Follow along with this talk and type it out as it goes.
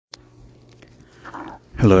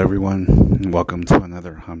Hello everyone, and welcome to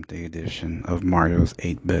another Hump Day edition of Mario's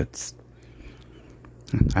 8 Bits.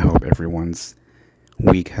 I hope everyone's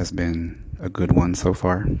week has been a good one so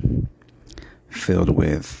far, filled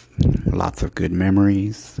with lots of good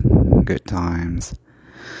memories, good times,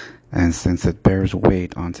 and since it bears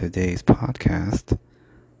weight on today's podcast,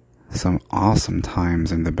 some awesome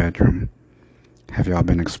times in the bedroom. Have y'all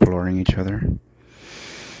been exploring each other?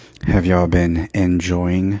 Have y'all been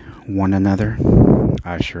enjoying one another?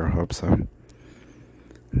 I sure hope so.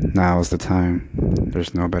 Now's the time.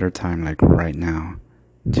 There's no better time like right now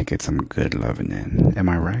to get some good loving in. Am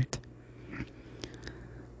I right?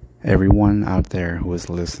 Everyone out there who is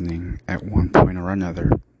listening at one point or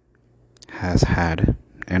another has had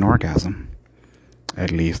an orgasm.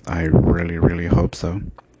 At least I really hope so.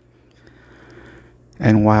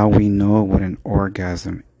 And while we know what an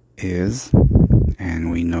orgasm is, and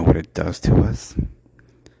we know what it does to us,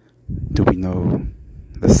 do we know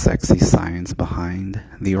the sexy science behind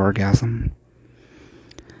the orgasm?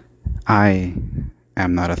 I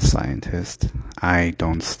am not a scientist. I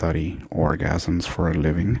don't study orgasms for a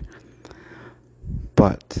living.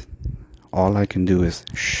 But all I can do is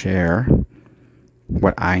share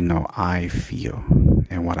what I know I feel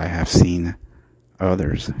and what I have seen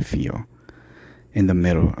others feel in the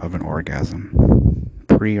middle of an orgasm.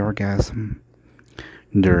 Pre-orgasm,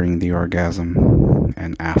 during the orgasm,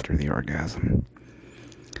 and after the orgasm.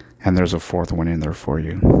 And there's a fourth one in there for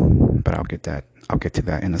you, but I'll get to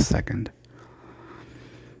that in a second.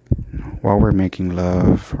 While we're making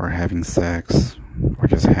love or having sex or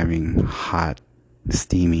just having hot,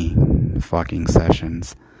 steamy fucking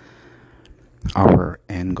sessions, our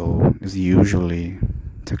end goal is usually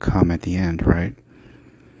to come at the end, right?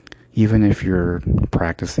 Even if you're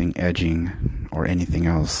practicing edging or anything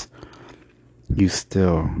else, you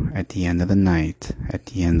still, at the end of the night, at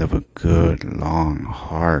the end of a good, long,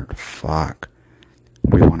 hard fuck,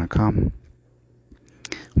 we want to come.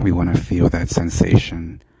 We want to feel that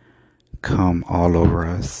sensation come all over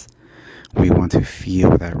us. We want to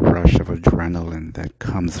feel that rush of adrenaline that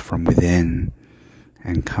comes from within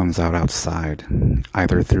and comes out outside,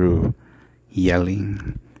 either through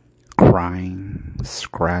yelling, crying,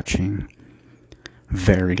 scratching,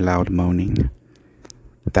 very loud moaning.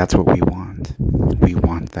 That's what we want. We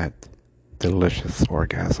want that delicious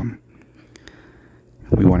orgasm.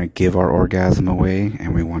 We want to give our orgasm away,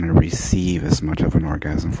 and we want to receive as much of an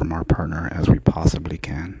orgasm from our partner as we possibly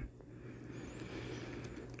can.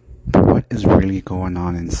 But what is really going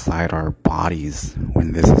on inside our bodies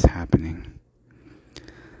when this is happening?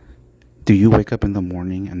 Do you wake up in the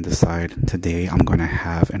morning and decide, today I'm going to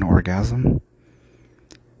have an orgasm?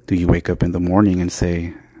 Do you wake up in the morning and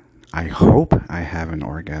say, I hope I have an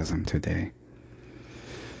orgasm today?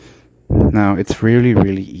 Now, it's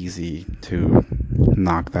really easy to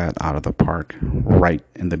knock that out of the park right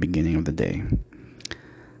in the beginning of the day.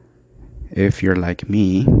 If you're like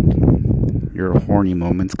me, your horny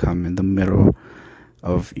moments come in the middle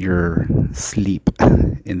of your sleep,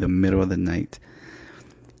 in the middle of the night.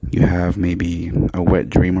 You have maybe a wet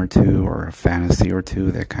dream or two or a fantasy or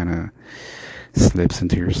two that kind of slips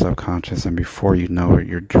into your subconscious, and before you know it,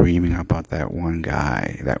 you're dreaming about that one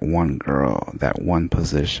guy, that one girl, that one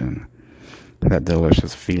position, that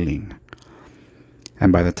delicious feeling.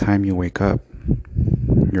 And by the time you wake up,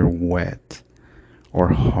 you're wet or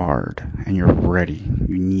hard and you're ready.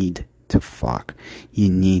 You need to fuck. You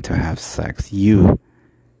need to have sex. You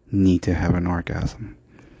need to have an orgasm.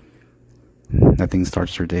 Nothing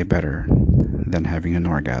starts your day better than having an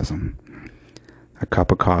orgasm. A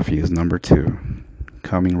cup of coffee is number 2.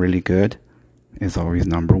 Coming really good is always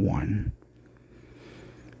number 1.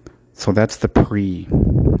 So that's the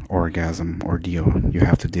pre-orgasm ordeal you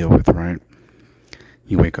have to deal with, right?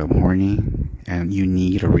 You wake up horny and you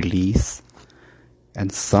need a release.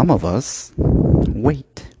 And some of us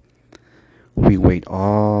wait. We wait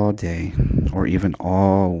all day or even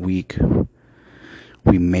all week.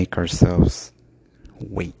 We make ourselves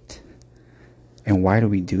wait. And why do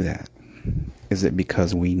we do that? Is it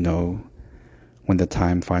because we know when the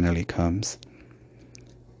time finally comes,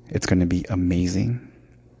 it's going to be amazing,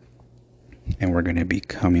 and we're going to be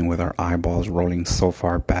coming with our eyeballs rolling so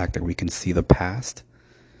far back that we can see the past?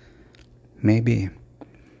 Maybe.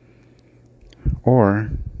 Or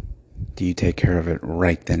do you take care of it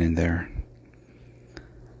right then and there?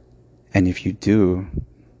 And if you do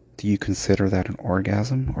you consider that an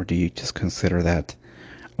orgasm, or do you just consider that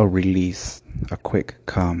a release, a quick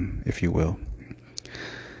come, if you will?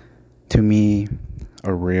 To me,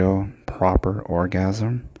 a real, proper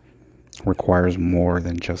orgasm requires more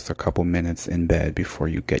than just a couple minutes in bed before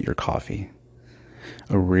you get your coffee.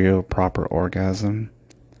 A real, proper orgasm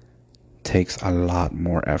takes a lot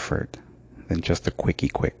more effort than just a quickie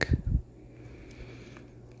quick.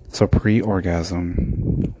 So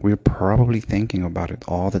pre-orgasm, we're probably thinking about it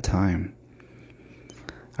all the time.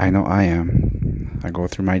 I know I am. I go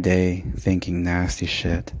through my day thinking nasty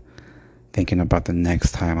shit, thinking about the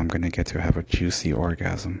next time I'm gonna get to have a juicy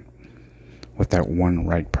orgasm with that one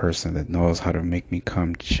right person that knows how to make me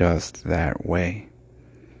come just that way.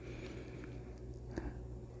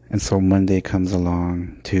 And so Monday comes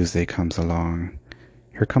along, Tuesday comes along,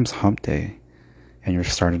 here comes hump day, and you're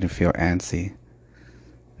starting to feel antsy.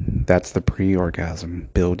 That's the pre-orgasm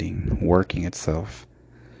building, working itself,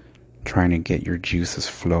 trying to get your juices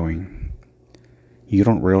flowing. You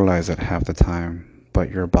don't realize it half the time,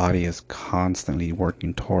 but your body is constantly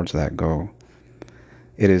working towards that goal.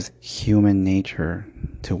 It is human nature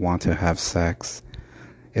to want to have sex.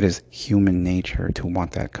 It is human nature to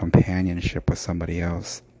want that companionship with somebody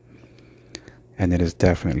else. And it is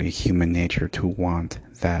definitely human nature to want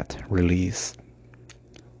that release.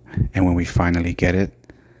 And when we finally get it,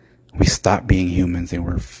 we stop being humans and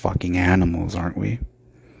we're fucking animals, aren't we?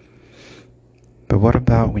 But what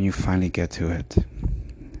about when you finally get to it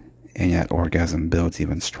and that orgasm builds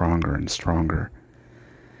even stronger and stronger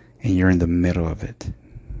and you're in the middle of it?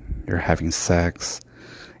 You're having sex.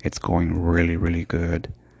 It's going really, really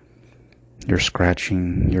good. You're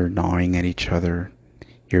scratching, you're gnawing at each other.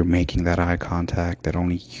 You're making that eye contact that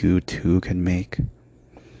only you two can make.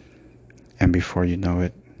 And before you know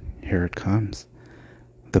it, here it comes.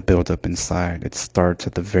 The build-up inside. It starts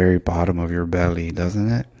at the very bottom of your belly, doesn't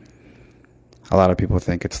it? A lot of people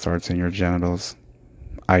think it starts in your genitals.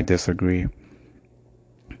 I disagree.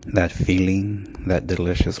 That feeling, that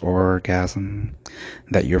delicious orgasm,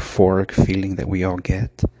 that euphoric feeling that we all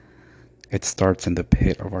get, it starts in the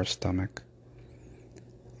pit of our stomach.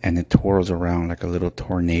 And it twirls around like a little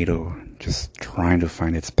tornado, just trying to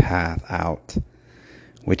find its path out.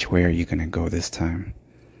 Which way are you going to go this time?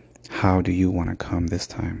 How do you want to come this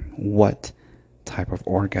time? What type of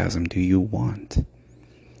orgasm do you want?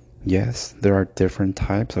 Yes, there are different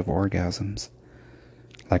types of orgasms.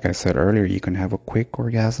 Like I said earlier, you can have a quick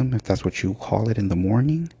orgasm, if that's what you call it, in the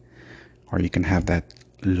morning. Or you can have that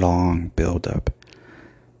long build-up.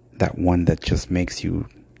 That one that just makes you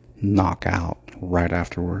knock out right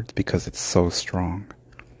afterwards because it's so strong.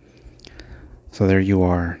 So there you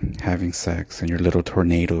are, having sex, and your little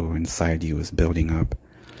tornado inside you is building up,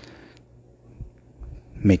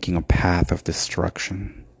 making a path of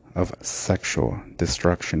destruction, of sexual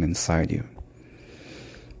destruction inside you.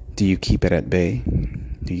 Do you keep it at bay?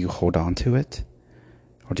 Do you hold on to it?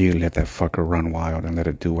 Or do you let that fucker run wild and let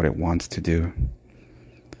it do what it wants to do?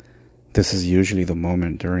 This is usually the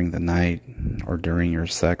moment during the night or during your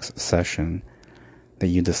sex session that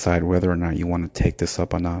you decide whether or not you want to take this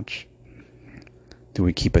up a notch. Do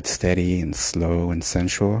we keep it steady and slow and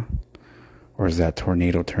sensual? Or is that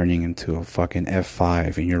tornado turning into a fucking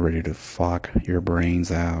F5 and you're ready to fuck your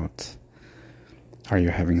brains out? Are you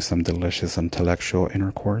having some delicious intellectual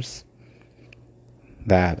intercourse?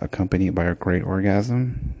 That, accompanied by a great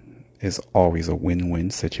orgasm, is always a win-win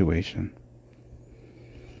situation.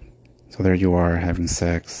 So there you are, having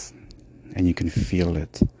sex, and you can feel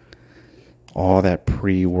it. All that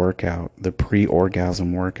pre-workout, the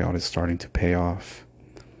pre-orgasm workout is starting to pay off.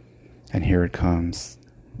 And here it comes.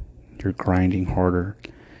 You're grinding harder.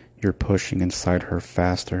 You're pushing inside her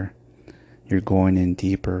faster. You're going in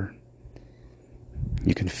deeper.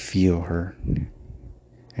 You can feel her.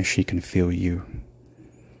 And she can feel you.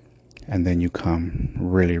 And then you come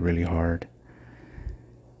really, really hard.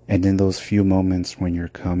 And in those few moments when you're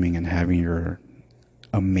coming and having your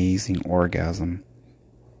amazing orgasm,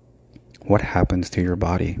 what happens to your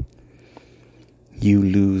body? You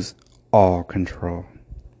lose all control.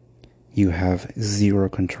 You have zero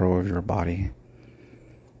control of your body.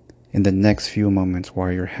 In the next few moments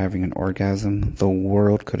while you're having an orgasm, the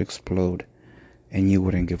world could explode and you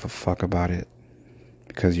wouldn't give a fuck about it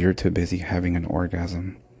because you're too busy having an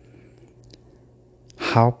orgasm.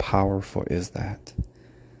 How powerful is that?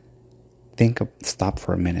 Stop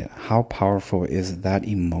for a minute. How powerful is that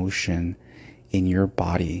emotion in your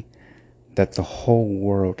body that the whole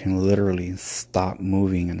world can literally stop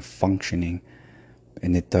moving and functioning,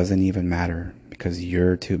 and it doesn't even matter because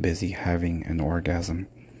you're too busy having an orgasm?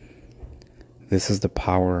 This is the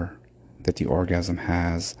power that the orgasm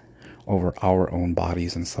has over our own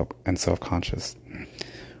bodies and self-conscious.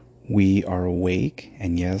 We are awake,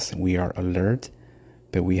 and yes, we are alert,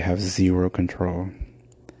 but we have zero control.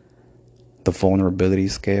 The vulnerability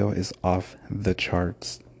scale is off the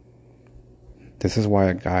charts. This is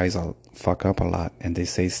why guys fuck up a lot and they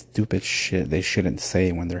say stupid shit they shouldn't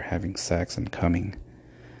say when they're having sex and coming.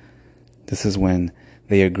 This is when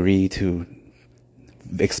they agree to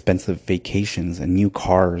expensive vacations and new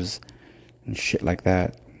cars and shit like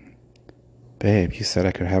that. Babe, you said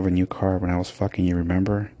I could have a new car when I was fucking you,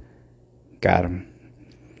 remember? Got him.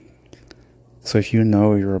 So if you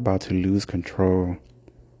know you're about to lose control,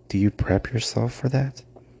 do you prep yourself for that?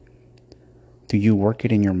 Do you work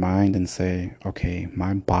it in your mind and say, okay,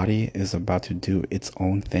 my body is about to do its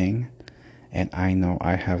own thing, and I know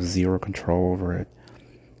I have zero control over it?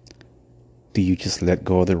 Do you just let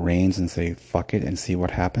go of the reins and say, fuck it, and see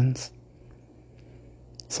what happens?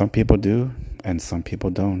 Some people do, and some people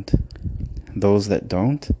don't. Those that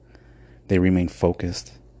don't, they remain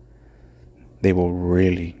focused. They will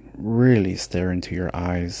really, really stare into your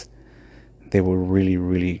eyes. They will really,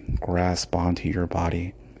 really grasp onto your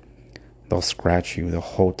body. They'll scratch you, they'll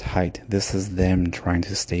hold tight. This is them trying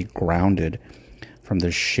to stay grounded from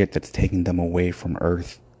the shit that's taking them away from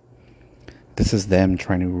Earth. This is them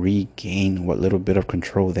trying to regain what little bit of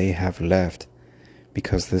control they have left,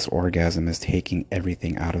 because this orgasm is taking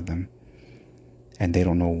everything out of them. And they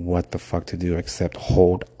don't know what the fuck to do except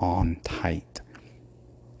hold on tight.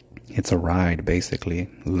 It's a ride, basically,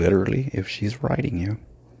 literally, if she's riding you.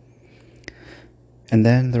 And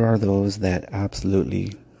then there are those that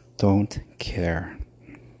absolutely don't care.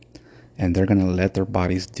 And they're gonna let their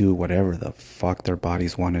bodies do whatever the fuck their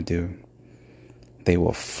bodies want to do. They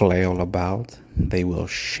will flail about, they will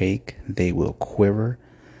shake, they will quiver,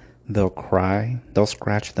 they'll cry, they'll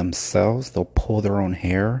scratch themselves, they'll pull their own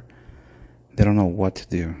hair. They don't know what to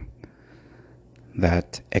do.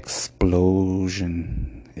 That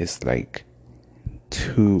explosion is like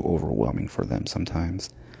too overwhelming for them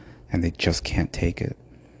sometimes, and they just can't take it.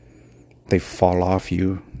 They fall off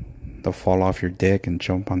you. They'll fall off your dick and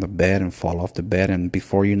jump on the bed and fall off the bed, and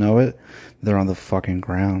before you know it, they're on the fucking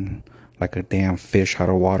ground like a damn fish out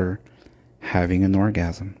of water having an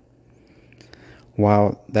orgasm.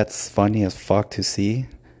 While that's funny as fuck to see,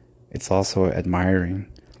 it's also admiring.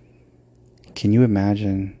 Can you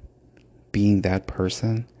imagine being that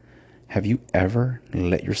person? Have you ever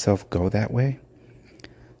let yourself go that way?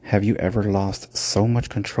 Have you ever lost so much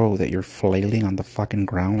control that you're flailing on the fucking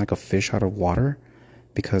ground like a fish out of water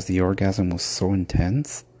because the orgasm was so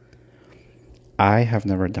intense? I have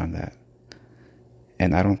never done that,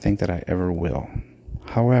 and I don't think that I ever will.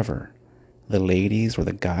 However, the ladies or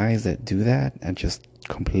the guys that do that and just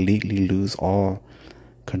completely lose all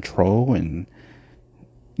control and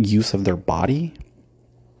use of their body,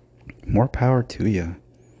 more power to you.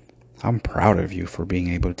 I'm proud of you for being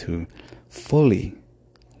able to fully,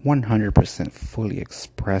 100% fully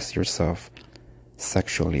express yourself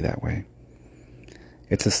sexually that way.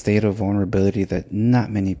 It's a state of vulnerability that not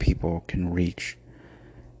many people can reach,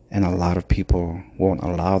 and a lot of people won't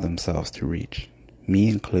allow themselves to reach, me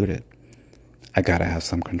included. I gotta have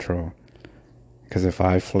some control, because if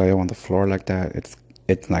I flail on the floor like that,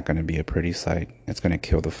 it's not gonna be a pretty sight. It's gonna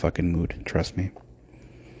kill the fucking mood, trust me.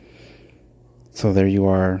 So there you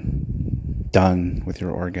are, done with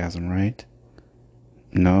your orgasm, right?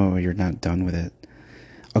 No, you're not done with it.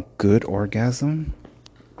 A good orgasm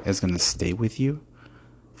is gonna stay with you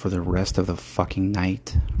for the rest of the fucking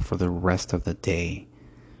night, for the rest of the day.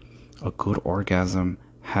 A good orgasm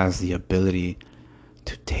has the ability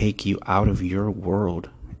to take you out of your world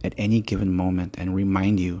at any given moment and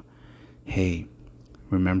remind you, hey,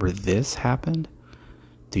 remember this happened?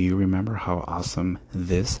 Do you remember how awesome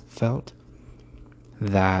this felt?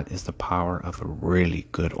 That is the power of a really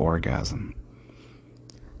good orgasm.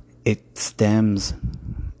 It stems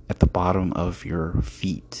at the bottom of your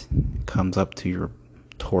feet, comes up to your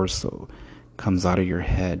torso, comes out of your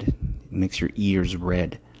head, makes your ears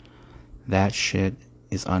red. That shit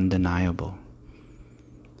is undeniable.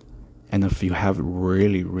 And if you have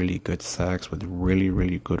really, really good sex with really,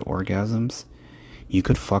 really good orgasms, you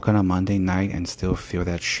could fuck on a Monday night and still feel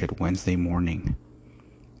that shit Wednesday morning.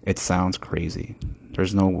 It sounds crazy.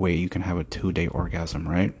 There's no way you can have a 2-day orgasm,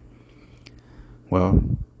 right? Well,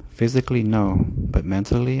 physically, no, but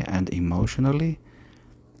mentally and emotionally,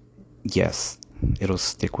 yes, it'll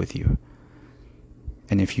stick with you.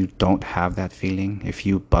 And if you don't have that feeling, if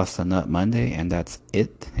you bust a nut Monday and that's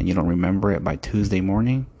it, and you don't remember it by Tuesday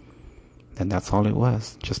morning, then that's all it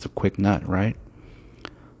was. Just a quick nut, right?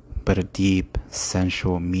 But a deep,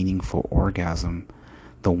 sensual, meaningful orgasm,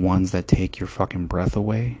 the ones that take your fucking breath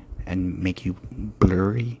away and make you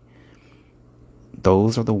blurry,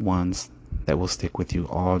 those are the ones that will stick with you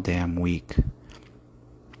all damn week.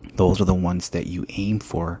 Those are the ones that you aim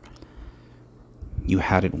for. You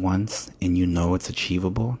had it once and you know it's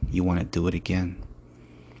achievable. You want to do it again.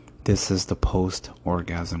 This is the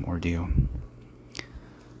post-orgasm ordeal.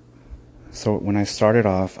 So when I started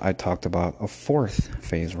off, I talked about a fourth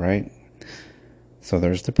phase, right? So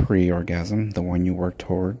there's the pre-orgasm, the one you work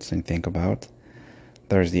towards and think about.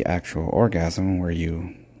 There's the actual orgasm where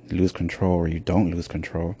you lose control or you don't lose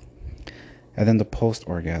control. And then the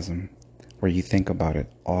post-orgasm where you think about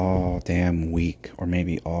it all damn week or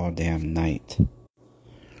maybe all damn night.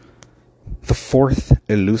 The fourth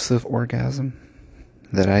elusive orgasm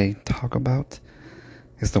that I talk about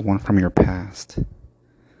is the one from your past.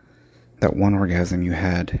 That one orgasm you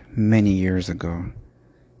had many years ago.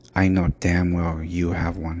 I know damn well you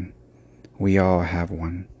have one. We all have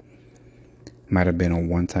one. Might have been a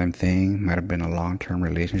one-time thing, might have been a long-term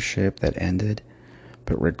relationship that ended,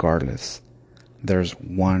 but regardless, there's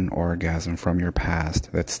one orgasm from your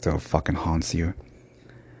past that still fucking haunts you.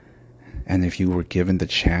 And if you were given the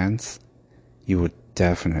chance, you would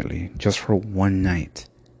definitely, just for one night,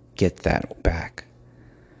 get that back.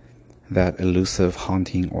 That elusive,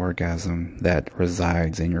 haunting orgasm that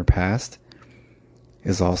resides in your past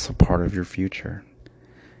is also part of your future.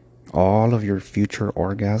 All of your future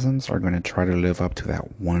orgasms are going to try to live up to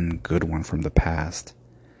that one good one from the past.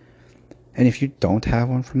 And if you don't have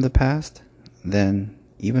one from the past, then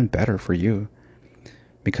even better for you.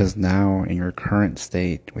 Because now in your current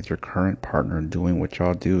state, with your current partner doing what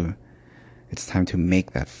y'all do, it's time to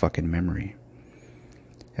make that fucking memory.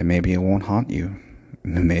 And maybe it won't haunt you.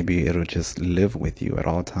 Maybe it'll just live with you at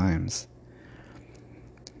all times.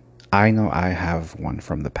 I know I have one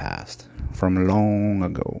from the past, from long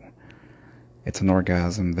ago. It's an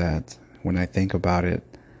orgasm that, when I think about it,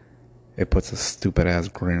 it puts a stupid ass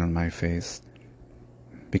grin on my face.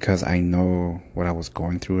 Because I know what I was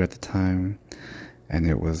going through at the time, and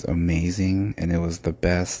it was amazing, and it was the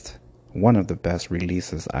best, one of the best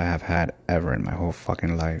releases I have had ever in my whole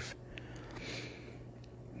fucking life.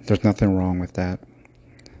 There's nothing wrong with that.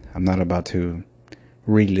 I'm not about to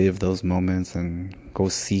relive those moments and go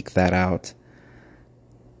seek that out.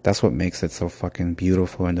 That's what makes it so fucking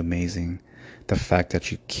beautiful and amazing. The fact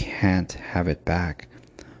that you can't have it back,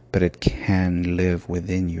 but it can live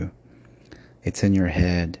within you. It's in your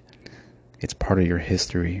head. It's part of your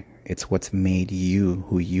history. It's what's made you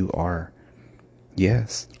who you are.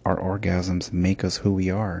 Yes, our orgasms make us who we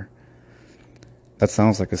are. That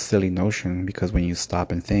sounds like a silly notion because when you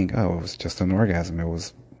stop and think, oh, it was just an orgasm, it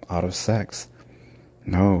was out of sex.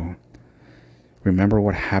 No. Remember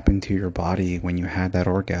what happened to your body when you had that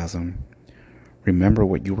orgasm. Remember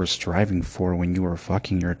what you were striving for when you were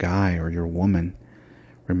fucking your guy or your woman.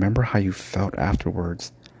 Remember how you felt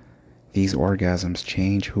afterwards. These orgasms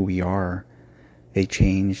change who we are. They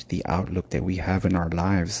change the outlook that we have in our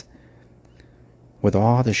lives. With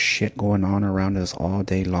all the shit going on around us all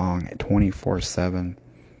day long, 24/7,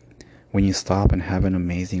 when you stop and have an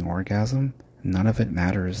amazing orgasm, none of it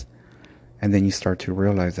matters. And then you start to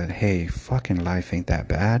realize that, hey, fucking life ain't that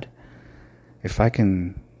bad. If I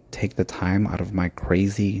can take the time out of my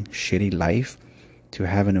crazy, shitty life to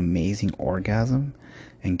have an amazing orgasm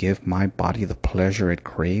and give my body the pleasure it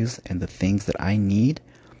craves and the things that I need,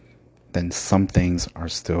 then some things are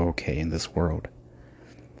still okay in this world.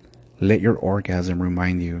 Let your orgasm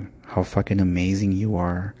remind you how fucking amazing you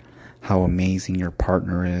are, how amazing your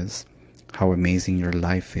partner is, how amazing your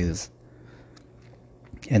life is,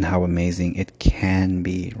 and how amazing it can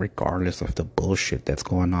be regardless of the bullshit that's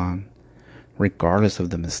going on. Regardless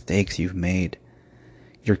of the mistakes you've made,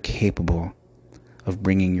 you're capable of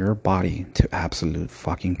bringing your body to absolute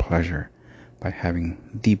fucking pleasure by having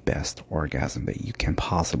the best orgasm that you can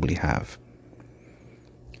possibly have.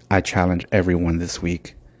 I challenge everyone this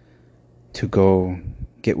week to go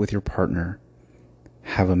get with your partner,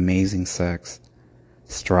 have amazing sex,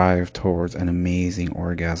 strive towards an amazing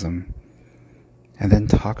orgasm, and then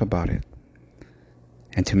talk about it.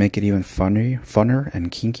 And to make it even funner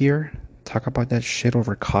and kinkier, talk about that shit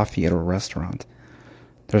over coffee at a restaurant.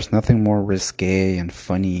 There's nothing more risque and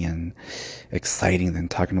funny and exciting than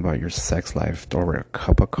talking about your sex life over a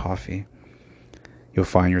cup of coffee. You'll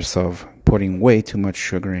find yourself putting way too much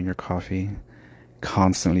sugar in your coffee,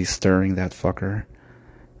 constantly stirring that fucker,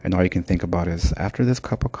 and all you can think about is, after this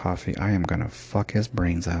cup of coffee, I am gonna fuck his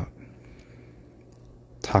brains out.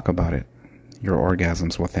 Talk about it. Your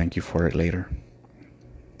orgasms will thank you for it later.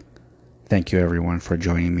 Thank you everyone for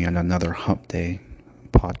joining me on another Hump Day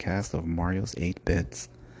podcast of Mario's 8 Bits.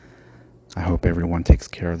 I hope everyone takes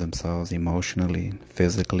care of themselves emotionally,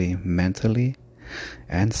 physically, mentally,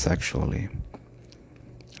 and sexually.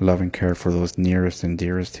 Love and care for those nearest and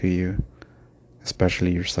dearest to you,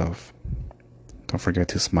 especially yourself. Don't forget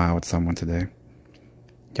to smile at someone today.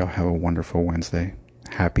 Y'all have a wonderful Wednesday.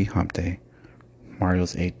 Happy Hump Day.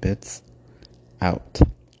 Mario's 8 Bits, out.